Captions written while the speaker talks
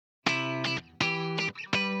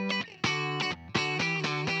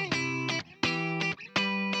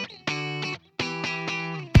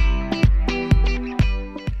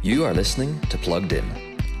You are listening to Plugged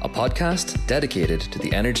In, a podcast dedicated to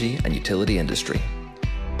the energy and utility industry.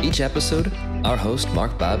 Each episode, our host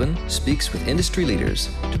Mark Babin speaks with industry leaders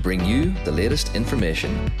to bring you the latest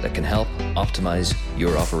information that can help optimize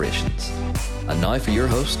your operations. And now for your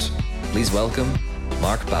host, please welcome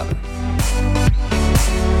Mark Babin.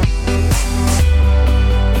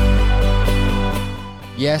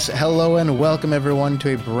 Yes, hello and welcome everyone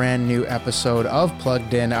to a brand new episode of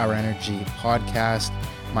Plugged In, our energy podcast.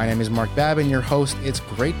 My name is Mark Babin, your host. It's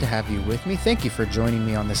great to have you with me. Thank you for joining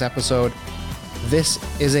me on this episode. This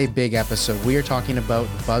is a big episode. We are talking about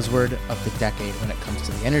the buzzword of the decade when it comes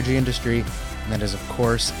to the energy industry, and that is, of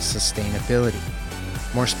course, sustainability.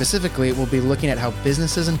 More specifically, we'll be looking at how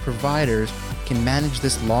businesses and providers can manage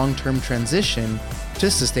this long-term transition to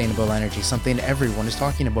sustainable energy, something everyone is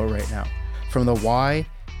talking about right now. From the why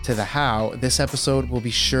to the how, this episode will be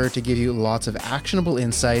sure to give you lots of actionable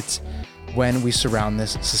insights when we surround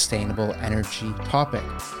this sustainable energy topic.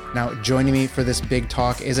 Now, joining me for this big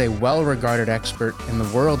talk is a well-regarded expert in the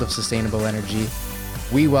world of sustainable energy.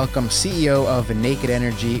 We welcome CEO of Naked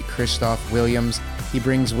Energy, Christoph Williams. He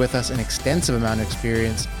brings with us an extensive amount of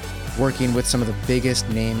experience working with some of the biggest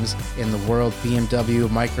names in the world: BMW,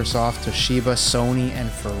 Microsoft, Toshiba, Sony, and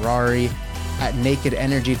Ferrari. At Naked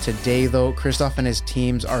Energy today, though, Christoph and his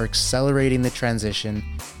teams are accelerating the transition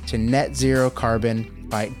to net zero carbon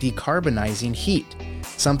by decarbonizing heat,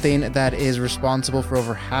 something that is responsible for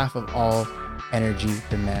over half of all energy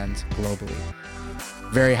demands globally.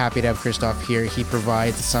 Very happy to have Christoph here. He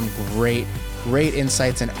provides some great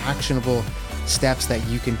insights and actionable steps that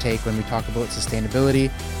you can take when we talk about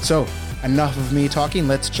sustainability. So enough of me talking,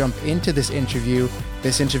 let's jump into this interview.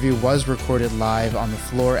 This interview was recorded live on the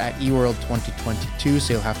floor at eWorld 2022,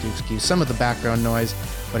 so you'll have to excuse some of the background noise,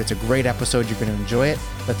 but it's a great episode. You're going to enjoy it.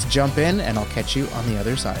 Let's jump in, and I'll catch you on the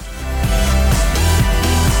other side.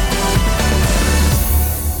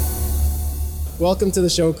 Welcome to the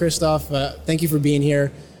show, Christoph. Thank you for being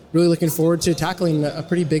here. Really looking forward to tackling a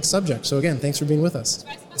pretty big subject. So again, thanks for being with us.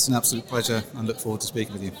 It's an absolute pleasure, and look forward to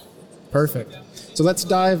speaking with you. Perfect. So let's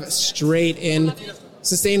dive straight in.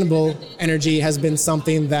 Sustainable energy has been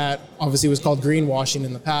something that obviously was called greenwashing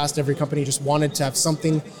in the past. Every company just wanted to have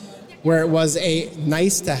something where it was a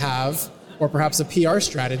nice to have, or perhaps a PR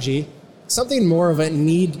strategy, something more of a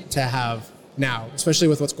need to have now, especially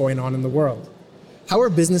with what's going on in the world. How are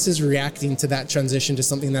businesses reacting to that transition to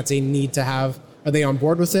something that's a need to have? Are they on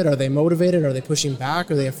board with it? Are they motivated? Are they pushing back?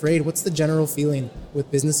 Are they afraid? What's the general feeling with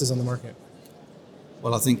businesses on the market?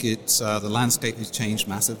 Well, I think it's the landscape has changed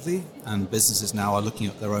massively, and businesses now are looking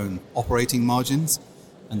at their own operating margins,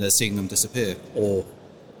 and they're seeing them disappear or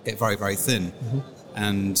get very, very thin. Mm-hmm.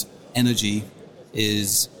 And energy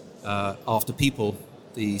is, after people,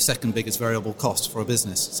 the second biggest variable cost for a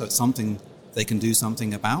business. So it's something they can do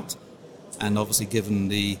something about. And obviously, given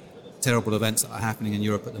the terrible events that are happening in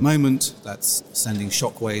Europe at the moment, that's sending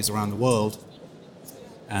shockwaves around the world,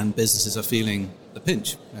 and businesses are feeling the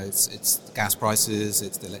pinch. It's the gas prices,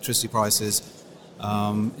 it's the electricity prices.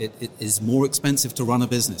 It is more expensive to run a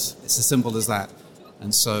business. It's as simple as that.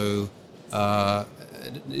 And so, and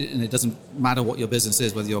it doesn't matter what your business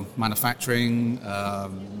is, whether you're manufacturing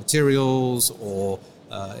materials or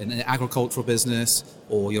in an agricultural business,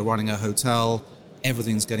 or you're running a hotel.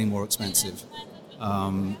 Everything's getting more expensive,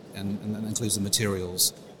 and that includes the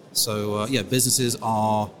materials. So, businesses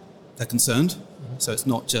they're concerned. So it's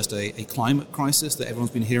not just a climate crisis that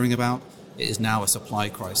everyone's been hearing about. It is now a supply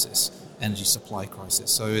crisis, energy supply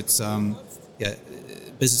crisis. So it's,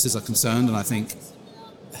 businesses are concerned. And I think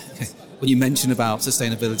when you mention about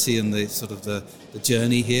sustainability and the sort of the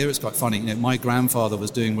journey here, it's quite funny. My grandfather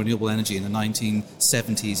was doing renewable energy in the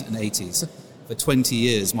 1970s and 80s. For 20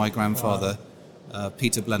 years, my grandfather,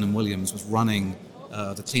 Peter Blenheim Williams, was running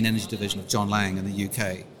the clean energy division of John Laing in the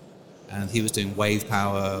UK. And he was doing wave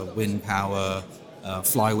power, wind power,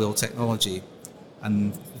 flywheel technology.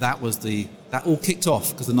 And that all kicked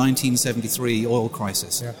off because the 1973 oil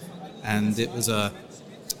crisis. Yeah. And it was a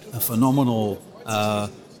phenomenal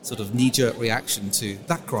sort of knee-jerk reaction to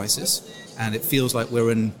that crisis. And it feels like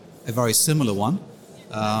we're in a very similar one.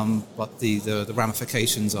 But the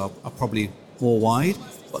ramifications are probably more wide.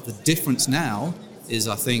 But the difference now is,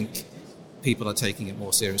 I think, people are taking it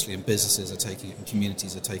more seriously, and businesses are taking it, and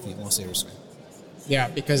communities are taking it more seriously. Yeah,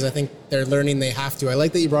 because I think they're learning they have to. I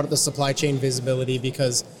like that you brought up the supply chain visibility,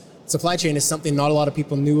 because supply chain is something not a lot of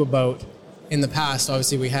people knew about in the past.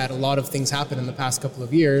 Obviously, we had a lot of things happen in the past couple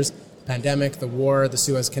of years. The pandemic, the war, the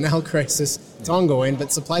Suez Canal crisis, it's ongoing,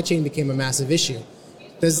 but supply chain became a massive issue.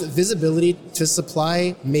 Does visibility to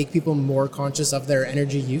supply make people more conscious of their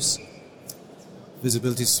energy use?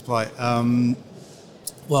 Visibility to supply.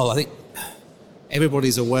 Well, I think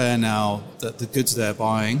everybody's aware now that the goods they're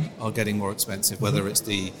buying are getting more expensive, whether it's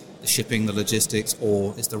the shipping, the logistics,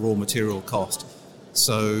 or it's the raw material cost.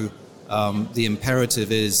 So the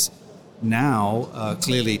imperative is now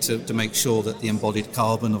clearly to make sure that the embodied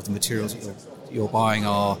carbon of the materials that you're buying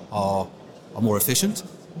are more efficient,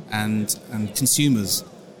 and consumers,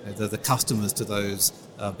 the customers to those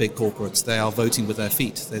big corporates, they are voting with their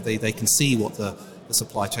feet. They can see what the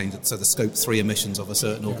supply chain, so the scope 3 emissions of a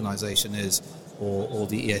certain organization is, or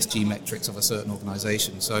the ESG metrics of a certain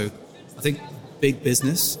organization. So I think big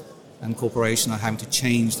business and corporation are having to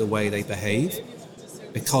change the way they behave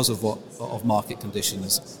because of market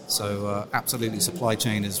conditions. So absolutely, supply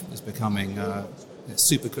chain is becoming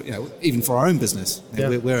super, even for our own business.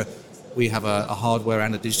 We have a hardware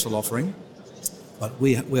and a digital offering, but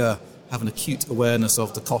we have an acute awareness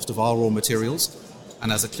of the cost of our raw materials.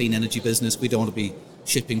 And as a clean energy business, we don't want to be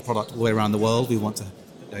shipping product all the way around the world. We want to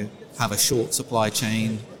have a short supply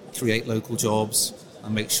chain, create local jobs,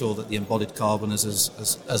 and make sure that the embodied carbon is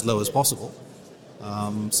as low as possible.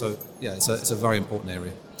 It's a very important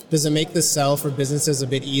area. Does it make the sell for businesses a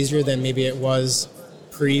bit easier than maybe it was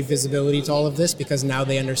pre-visibility to all of this? Because now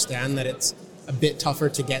they understand that it's a bit tougher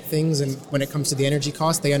to get things, and when it comes to the energy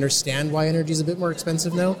cost, they understand why energy is a bit more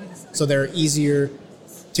expensive now. So they're easier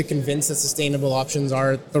to convince that sustainable options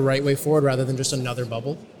are the right way forward rather than just another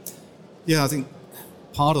bubble? Yeah, I think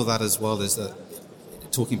part of that as well is that,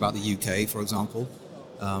 talking about the UK, for example,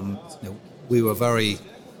 we were very,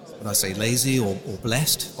 when I say lazy or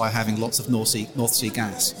blessed by having lots of North Sea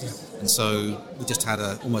gas. Yeah. And so we just had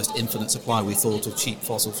an almost infinite supply, we thought, of cheap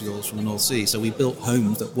fossil fuels from the North Sea. So we built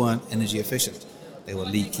homes that weren't energy efficient. They were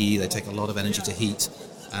leaky, they take a lot of energy to heat.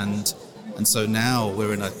 And so now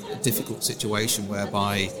we're in a difficult situation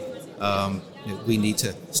whereby we need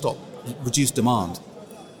to reduce demand.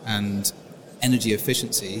 And energy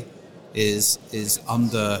efficiency is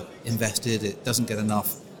under invested. It doesn't get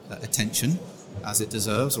enough attention as it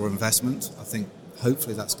deserves, or investment. I think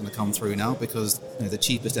hopefully that's going to come through now, because the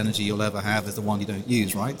cheapest energy you'll ever have is the one you don't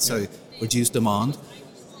use, right? So reduce demand,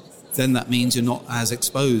 then that means you're not as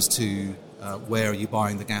exposed to where are you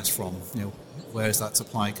buying the gas from, where is that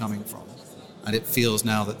supply coming from? And it feels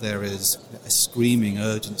now that there is a screaming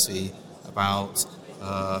urgency about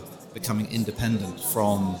becoming independent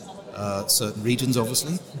from certain regions,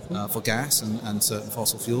 obviously, for gas and certain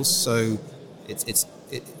fossil fuels. So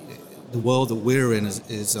the world that we're in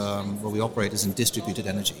is where we operate is in distributed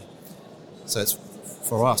energy. So it's,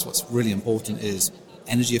 for us, what's really important is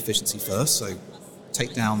energy efficiency first. So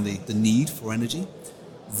take down the need for energy.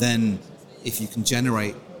 Then if you can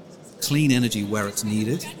generate clean energy where it's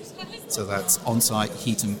needed, so that's on-site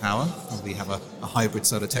heat and power. We have a hybrid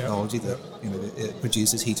solar technology that it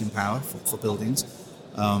produces heat and power for buildings.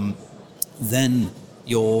 Then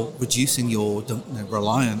you're reducing your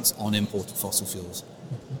reliance on imported fossil fuels,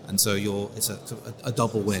 and so it's a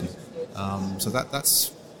double win. So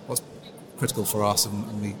that's what's critical for us,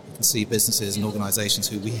 and we can see businesses and organisations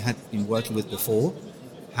who we had been working with before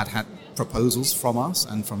had proposals from us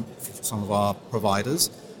and from some of our providers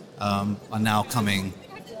are now coming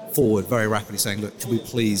forward very rapidly, saying, look, can we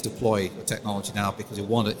please deploy the technology now, because we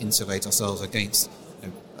want to insulate ourselves against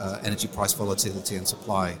energy price volatility and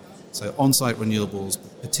supply. So on-site renewables,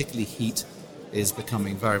 particularly heat, is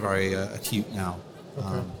becoming very, very acute now.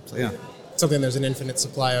 Okay. Something there's an infinite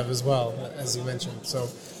supply of as well, as you mentioned. So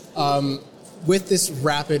with this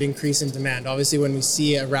rapid increase in demand, obviously when we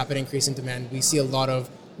see a rapid increase in demand, we see a lot of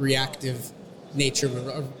reactive nature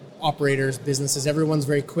of operators, businesses. Everyone's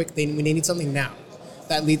very quick. They need something now.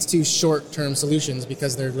 That leads to short-term solutions,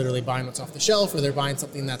 because they're literally buying what's off the shelf, or they're buying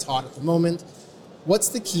something that's hot at the moment. What's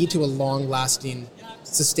the key to a long-lasting,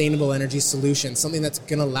 sustainable energy solution, something that's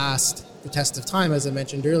going to last the test of time, as I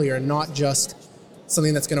mentioned earlier, and not just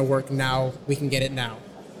something that's going to work now, we can get it now?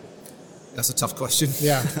 That's a tough question.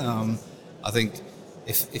 Yeah. I think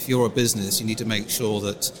if you're a business, you need to make sure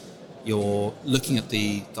that you're looking at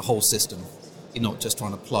the whole system. You're not just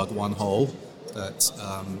trying to plug one hole. That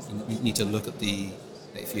you need to look at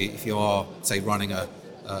if you are, say, running a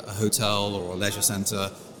hotel or a leisure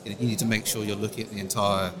centre, you need to make sure you're looking at the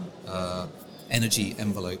entire energy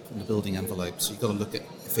envelope and the building envelope. So you've got to look at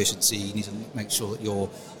efficiency. You need to make sure that you're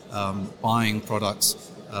buying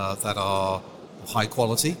products that are high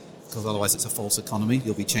quality, because otherwise it's a false economy.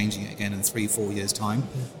 You'll be changing it again in 3-4 years' time.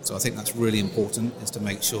 So I think that's really important, is to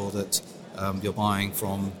make sure that you're buying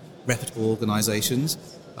from reputable organisations,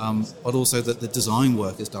 but also that the design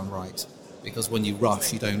work is done right. Because when you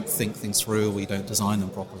rush, you don't think things through, or you don't design them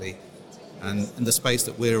properly. And in the space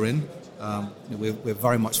that we're in, we're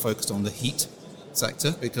very much focused on the heat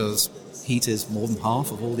sector, because heat is more than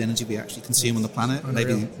half of all the energy we actually consume on the planet.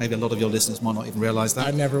 Unreal. Maybe a lot of your listeners might not even realize that.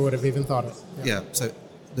 I never would have even thought it. Yeah, so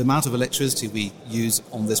the amount of electricity we use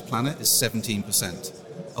on this planet is 17%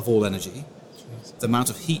 of all energy. The amount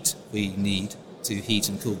of heat we need to heat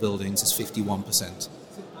and cool buildings is 51%.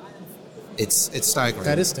 It's staggering.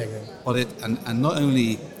 That is staggering. But and not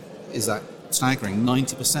only is that staggering,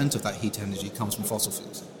 90% of that heat energy comes from fossil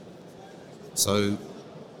fuels. So,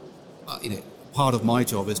 part of my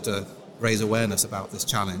job is to raise awareness about this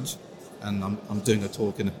challenge, and I'm doing a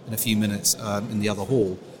talk in a few minutes in the other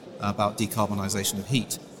hall about decarbonisation of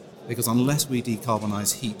heat, because unless we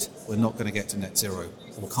decarbonise heat, we're not going to get to net zero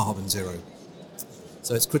or carbon zero.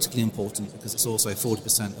 So it's critically important because it's also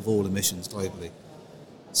 40% of all emissions globally.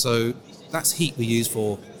 So that's heat we use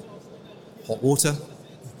for hot water,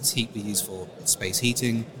 it's heat we use for space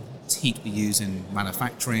heating, it's heat we use in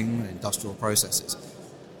manufacturing and industrial processes.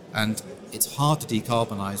 And it's hard to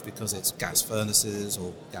decarbonise because it's gas furnaces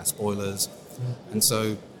or gas boilers. And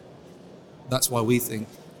so that's why we think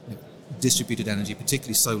distributed energy,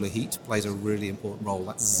 particularly solar heat, plays a really important role.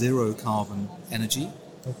 That's zero carbon energy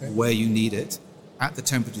where you need it, at the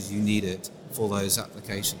temperatures you need it for those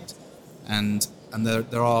applications. And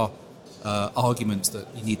there are arguments that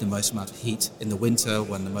you need the most amount of heat in the winter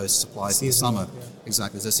when the most supplies in the summer. Yeah.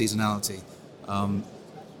 Exactly, there's a seasonality.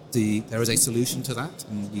 There is a solution to that,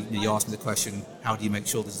 and you asked me the question, how do you make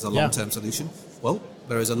sure this is a long-term solution? Well,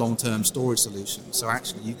 there is a long-term storage solution. So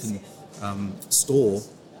actually you can store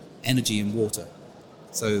energy in water.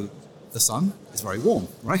 So the sun is very warm,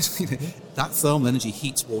 right? That thermal energy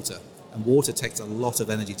heats water, and water takes a lot of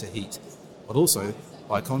energy to heat. But also,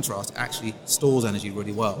 by contrast, actually stores energy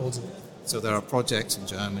really well. So there are projects in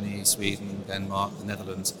Germany, Sweden, Denmark, the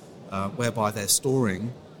Netherlands, whereby they're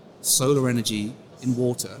storing solar energy in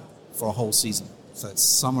water for a whole season. So it's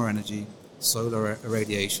summer energy, solar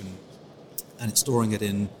irradiation, and it's storing it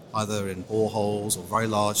in either in boreholes or very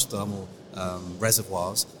large thermal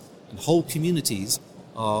reservoirs. And whole communities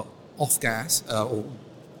are off gas, or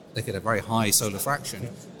they get a very high solar fraction,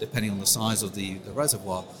 depending on the size of the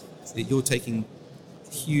reservoir. You're taking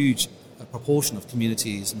a huge proportion of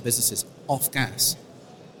communities and businesses off gas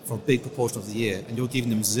for a big proportion of the year, and you're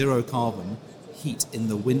giving them zero carbon heat in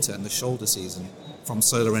the winter and the shoulder season from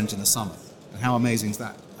solar energy in the summer. And how amazing is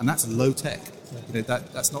that? And that's low tech.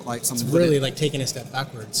 That's not like something. It's really like taking a step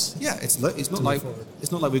backwards. Yeah, it's not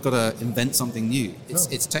like we've got to invent something new.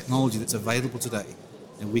 It's technology that's available today,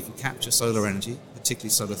 and we can capture solar energy, particularly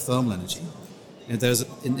solar thermal energy.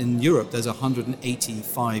 In Europe, there's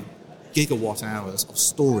 185 gigawatt hours of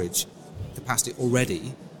storage capacity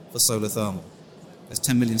already for solar thermal. There's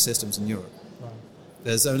 10 million systems in Europe. Wow.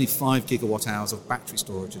 There's only 5 gigawatt hours of battery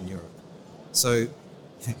storage in Europe. So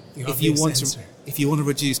if you want to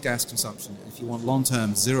reduce gas consumption, if you want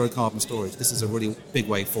long-term zero carbon storage, this is a really big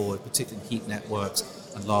way forward, particularly in heat networks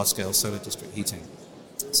and large-scale solar district heating.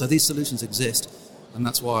 So these solutions exist, and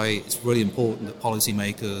that's why it's really important that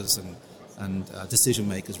policymakers and decision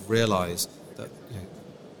makers realize that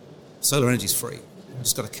solar energy is free. You've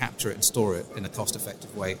just got to capture it and store it in a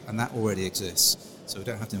cost-effective way, and that already exists. So we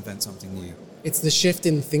don't have to invent something new. It's the shift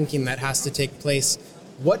in thinking that has to take place.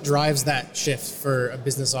 What drives that shift for a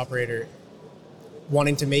business operator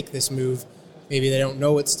wanting to make this move? Maybe they don't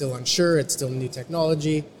know, it's still unsure, it's still new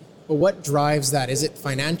technology. But what drives that? Is it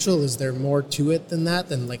financial? Is there more to it than that,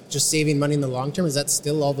 than like just saving money in the long term? Is that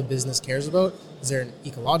still all the business cares about? Is there an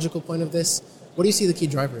ecological point of this? What do you see the key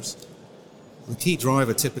drivers? The key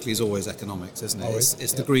driver typically is always economics, isn't it? Always.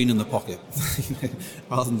 It's the green in the pocket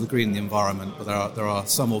rather than the green in the environment. But there are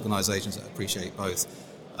some organisations that appreciate both.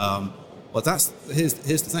 But here's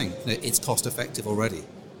the thing: it's cost effective already.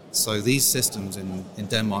 So these systems in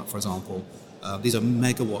Denmark, for example, these are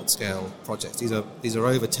megawatt scale projects. These are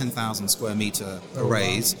over 10,000 square meter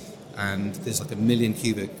arrays, and there's like 1 million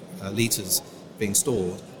cubic litres being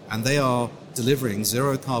stored, and they are delivering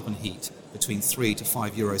zero carbon heat between 3 to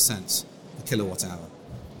 5 euro cents per kilowatt hour.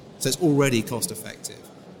 So it's already cost effective,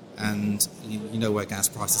 and you know where gas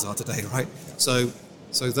prices are today, right? So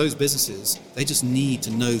those businesses, they just need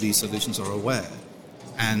to know these solutions are aware,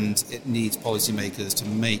 and it needs policymakers to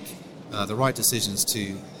make the right decisions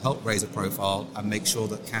to help raise a profile and make sure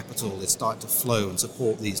that capital is starting to flow and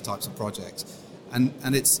support these types of projects. And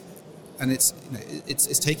it's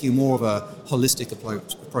taking more of a holistic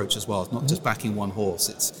approach as well. It's not just backing one horse.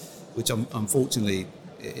 Unfortunately,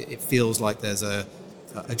 it feels like there's a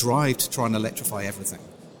drive to try and electrify everything.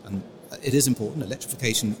 And it is important.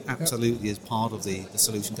 Electrification absolutely is part of the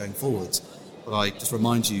solution going forwards. But I just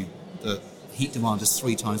remind you that heat demand is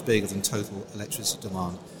 3 times bigger than total electricity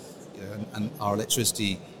demand. And our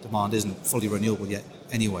electricity demand isn't fully renewable yet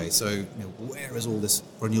anyway. So where is all this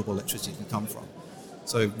renewable electricity going to come from?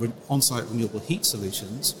 So on-site renewable heat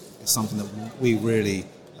solutions is something that we really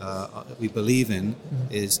we believe in,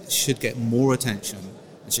 should get more attention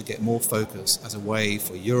and should get more focus as a way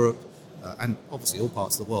for Europe and obviously all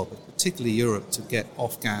parts of the world, but particularly Europe, to get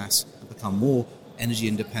off gas and become more energy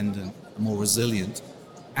independent and more resilient.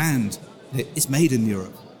 And it's made in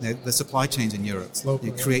Europe. The supply chains in Europe.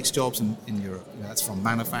 It creates jobs in Europe. That's from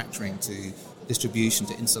manufacturing to distribution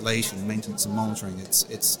to installation, maintenance and monitoring.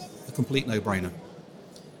 It's a complete no-brainer.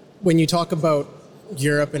 When you talk about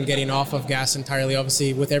Europe and getting off of gas entirely,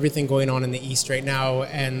 obviously with everything going on in the East right now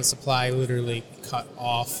and the supply literally cut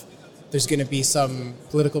off, there's going to be some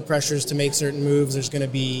political pressures to make certain moves. There's going to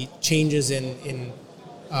be changes in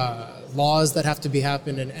laws that have to be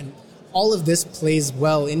happened, and all of this plays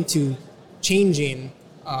well into changing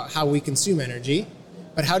how we consume energy.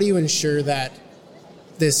 But how do you ensure that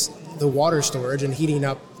the water storage and heating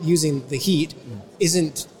up using the heat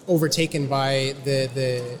isn't overtaken by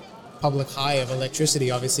the public high of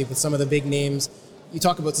electricity? Obviously, with some of the big names, you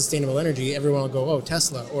talk about sustainable energy, everyone will go, oh,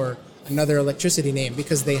 Tesla or another electricity name,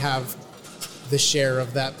 because they have the share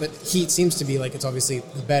of that. But heat seems to be like it's obviously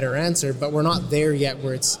the better answer, but we're not there yet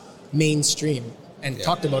where it's mainstream and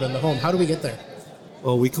talked about in the home. How do we get there?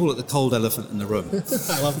 Well, we call it the cold elephant in the room.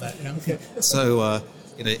 I love that. Yeah. Okay. So,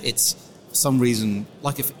 it's for some reason,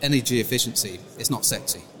 like if energy efficiency, it's not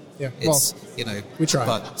sexy. Yeah. It's, we try.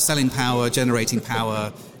 But selling power, generating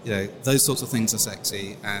power, those sorts of things are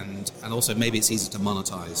sexy, and also maybe it's easy to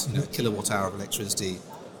monetize. A kilowatt hour of electricity,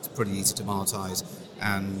 it's pretty easy to monetize,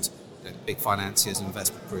 and big financiers and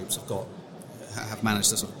investment groups have managed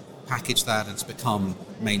to sort of package that, and it's become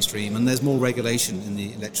mainstream. And there's more regulation in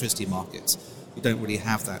the electricity markets. You don't really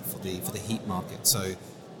have that for the heat market, so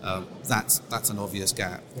that's an obvious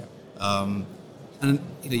gap. Yeah. And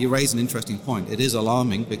you raise an interesting point. It is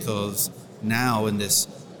alarming because now in this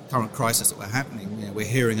current crisis that we're happening, we're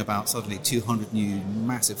hearing about suddenly 200 new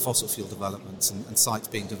massive fossil fuel developments and sites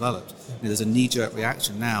being developed. There's a knee-jerk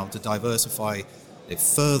reaction now to diversify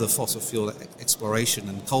further fossil fuel exploration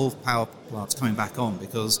and coal power plants coming back on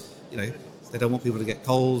because they don't want people to get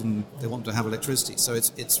cold and they want to have electricity. So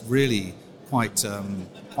it's really quite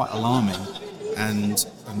alarming, and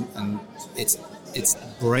it's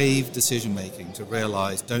brave decision making to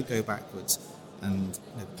realise don't go backwards. And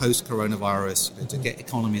post coronavirus, to get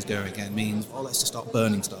economies going again means let's just start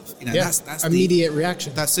burning stuff. That's immediate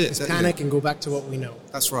reaction. That's it. It's panic and go back to what we know.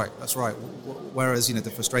 That's right. Whereas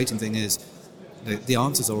the frustrating thing is the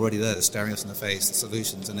answers are already there. They're staring us in the face. The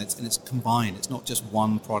solutions, and it's combined. It's not just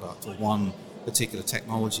one product or one particular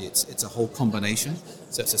technology. It's a whole combination.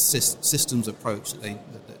 So it's a systems approach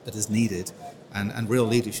that is needed, and real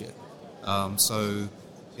leadership.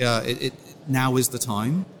 It now is the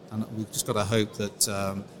time, and we've just got to hope that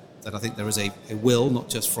I think there is a will, not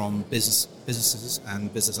just from businesses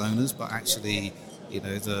and business owners, but actually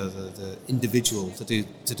the individual to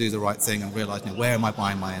do the right thing and realise where am I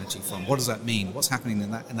buying my energy from? What does that mean? What's happening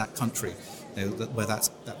in that country? Where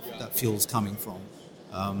that fuel's coming from.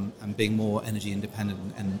 And being more energy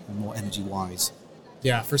independent and more energy wise.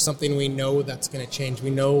 Yeah, for something we know that's going to change. We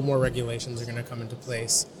know more regulations are going to come into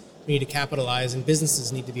place. We need to capitalize, and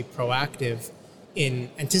businesses need to be proactive in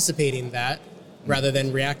anticipating that rather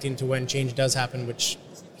than reacting to when change does happen, which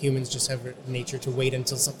humans just have a nature to wait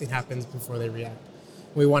until something happens before they react.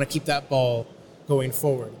 We want to keep that ball going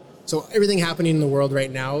forward. So everything happening in the world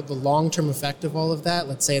right now, the long-term effect of all of that,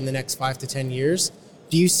 let's say in the next 5 to 10 years,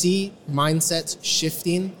 do you see mindsets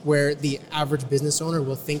shifting where the average business owner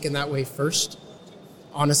will think in that way first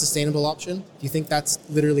on a sustainable option? Do you think that's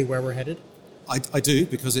literally where we're headed? I do,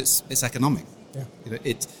 because it's economic. Yeah.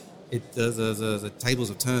 The tables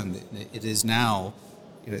have turned. It is now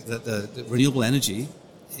the renewable energy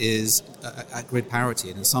is at grid parity,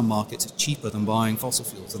 and in some markets it's cheaper than buying fossil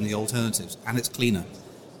fuels than the alternatives, and it's cleaner.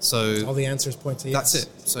 So all the answers point to yes. That's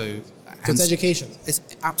it. So it's education. It's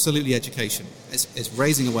absolutely education. It's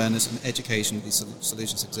raising awareness and education. These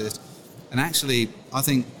solutions exist, and actually, I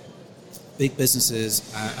think big businesses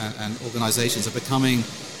and organisations are becoming.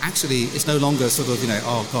 Actually, it's no longer sort of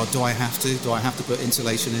oh God, do I have to put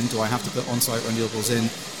insulation in? Do I have to put on-site renewables in?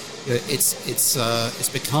 It's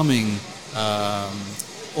becoming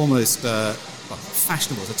almost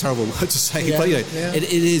fashionable. It's a terrible word to say, but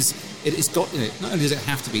it is. It's got not only does it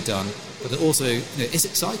have to be done, but it also it's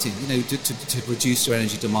exciting. To reduce your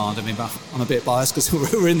energy demand. I mean, I'm a bit biased because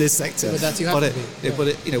we're in this sector. But that's you have to be. Yeah.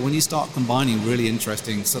 But when you start combining really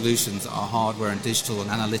interesting solutions that are hardware and digital and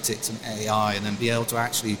analytics and AI, and then be able to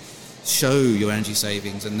actually show your energy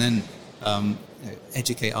savings and then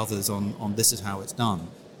educate others on this is how it's done.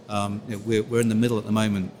 We're in the middle at the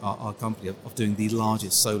moment, our company, of doing the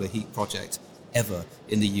largest solar heat project ever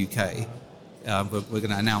in the UK. We're going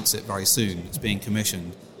to announce it very soon. It's being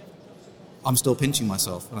commissioned. I'm still pinching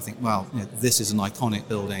myself, and I think, well, this is an iconic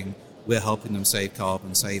building. We're helping them save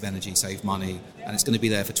carbon, save energy, save money, and it's going to be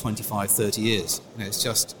there for 25, 30 years. It's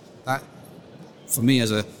just that, for me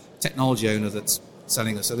as a technology owner that's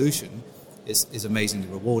selling a solution, is amazingly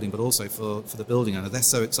rewarding, but also for the building owner. They're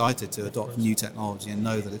so excited to adopt new technology and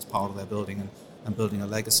know that it's part of their building and building a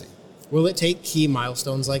legacy. Will it take key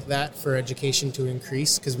milestones like that for education to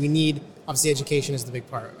increase? Because we need, obviously education is the big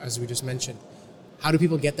part, as we just mentioned. How do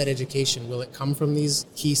people get that education? Will it come from these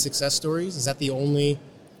key success stories? Is that the only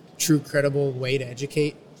true credible way to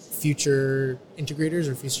educate future integrators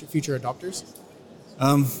or future adopters?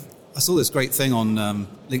 I saw this great thing on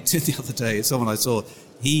LinkedIn the other day. It's someone I saw.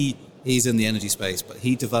 He's in the energy space, but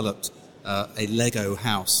he developed a Lego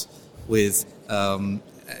house with,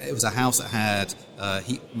 it was a house that had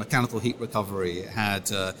mechanical heat recovery, it had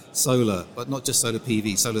solar, but not just solar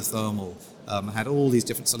PV, solar thermal, it had all these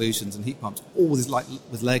different solutions and heat pumps, all this like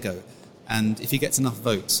with Lego. And if he gets enough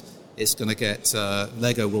votes, it's going to get,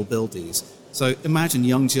 Lego will build these. So imagine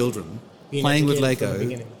young children playing with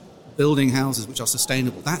Lego, building houses which are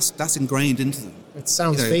sustainable. That's ingrained into them. It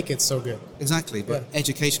sounds fake, it's so good. Exactly, but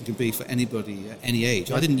education can be for anybody at any age.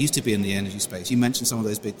 Yeah. I didn't used to be in the energy space. You mentioned some of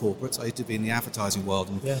those big corporates. I used to be in the advertising world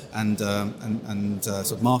and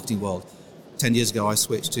sort of marketing world. 10 years ago, I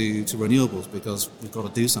switched to renewables because we've got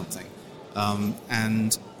to do something.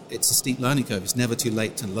 And it's a steep learning curve. It's never too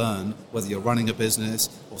late to learn, whether you're running a business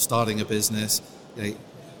or starting a business. You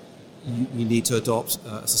need to adopt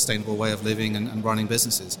a sustainable way of living and running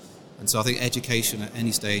businesses. And so I think education at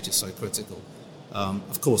any stage is so critical.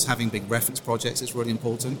 Of course, having big reference projects is really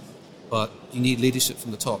important, but you need leadership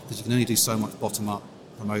from the top because you can only do so much bottom-up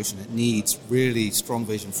promotion. It needs really strong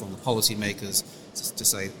vision from the policymakers to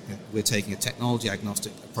say we're taking a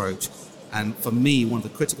technology-agnostic approach. And for me, one of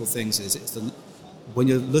the critical things is when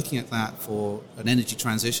you're looking at that for an energy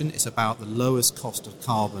transition, it's about the lowest cost of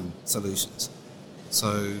carbon solutions.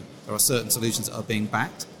 So there are certain solutions that are being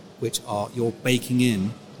backed, which are you're baking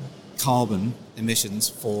in carbon emissions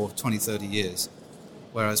for 20, 30 years.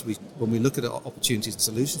 Whereas when we look at opportunities and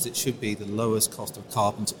solutions, it should be the lowest cost of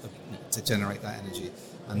carbon to generate that energy.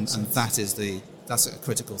 And that's a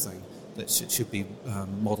critical thing that should be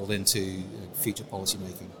modeled into future policy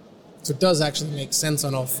making. So it does actually make sense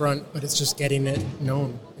on all front, but it's just getting it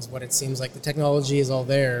known is what it seems like. The technology is all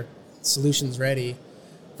there, solutions ready.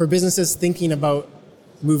 For businesses thinking about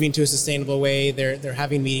moving to a sustainable way, they're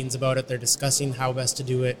having meetings about it, they're discussing how best to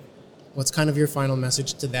do it. What's kind of your final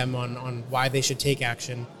message to them on why they should take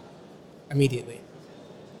action immediately?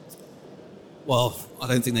 Well, I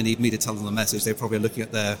don't think they need me to tell them the message. They're probably looking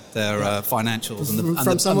at their financials.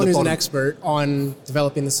 From someone who's an expert on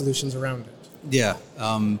developing the solutions around it. Yeah.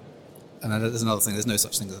 And there's another thing. There's no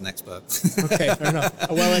such thing as an expert. Okay, fair enough.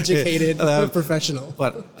 A well-educated professional.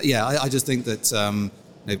 But yeah, I just think that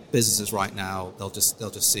businesses right now they'll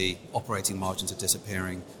just see operating margins are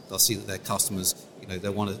disappearing. They'll see that their customers, they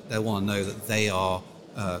want to know that they are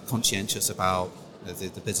conscientious about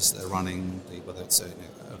the business that they're running, whether it's a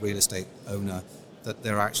real estate owner, that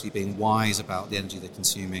they're actually being wise about the energy they're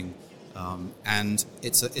consuming. And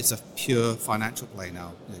it's a pure financial play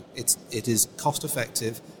now. It is cost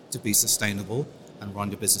effective to be sustainable and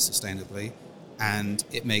run your business sustainably, and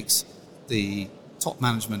it makes the top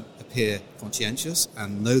management appear conscientious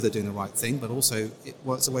and know they're doing the right thing, but also it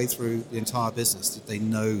works its way through the entire business. They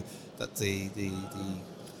know that the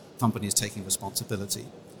company is taking responsibility,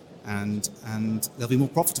 and they'll be more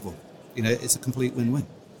profitable. It's a complete win-win.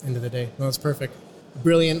 End of the day. No, that's perfect.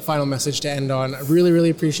 Brilliant final message to end on. I really, really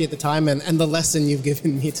appreciate the time and the lesson you've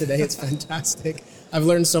given me today. It's fantastic. I've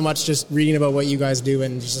learned so much just reading about what you guys do,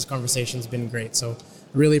 and just this conversation's been great. So I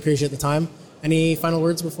really appreciate the time. Any final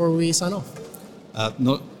words before we sign off?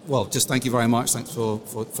 Just thank you very much. Thanks for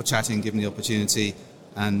chatting, giving me the opportunity.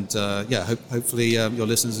 And hopefully your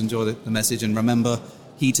listeners enjoy the message. And remember,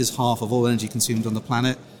 heat is half of all energy consumed on the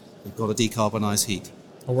planet. We've got to decarbonize heat.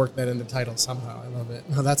 I'll work that in the title somehow. I love it.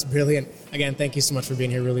 No, that's brilliant. Again, thank you so much for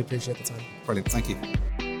being here. Really appreciate the time. Brilliant. Thank you.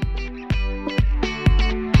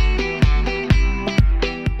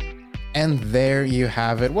 And there you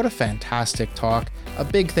have it. What a fantastic talk. A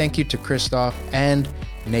big thank you to Christoph and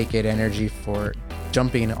Naked Energy for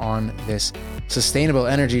jumping on this sustainable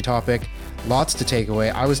energy topic. Lots to take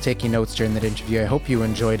away. I was taking notes during that interview. I hope you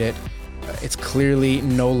enjoyed it. It's clearly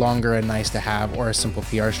no longer a nice to have or a simple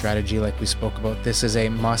PR strategy like we spoke about. This is a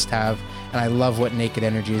must have, and I love what Naked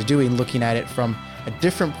Energy is doing, looking at it from a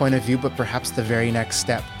different point of view, but perhaps the very next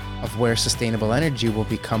step of where sustainable energy will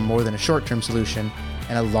become more than a short-term solution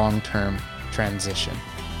and a long-term transition.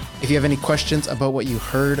 If you have any questions about what you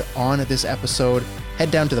heard on this episode,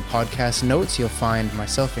 head down to the podcast notes. You'll find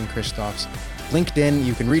myself and Christoph's LinkedIn.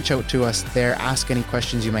 You can reach out to us there, ask any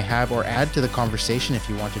questions you may have, or add to the conversation if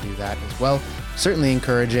you want to do that as well. Certainly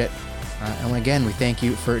encourage it. And again, we thank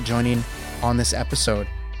you for joining on this episode.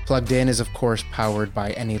 Plugged In is, of course, powered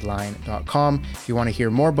by Anyline.com. If you want to hear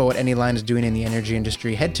more about what Anyline is doing in the energy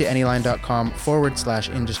industry, head to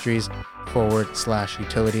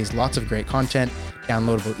Anyline.com/industries/utilities. Lots of great content,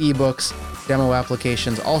 downloadable ebooks, demo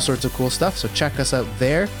applications, all sorts of cool stuff. So check us out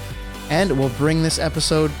there. And we'll bring this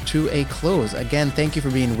episode to a close. Again, thank you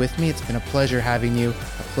for being with me. It's been a pleasure having you,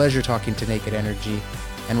 a pleasure talking to Naked Energy.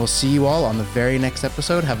 And we'll see you all on the very next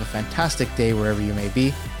episode. Have a fantastic day wherever you may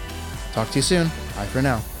be. Talk to you soon. Bye for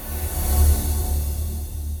now.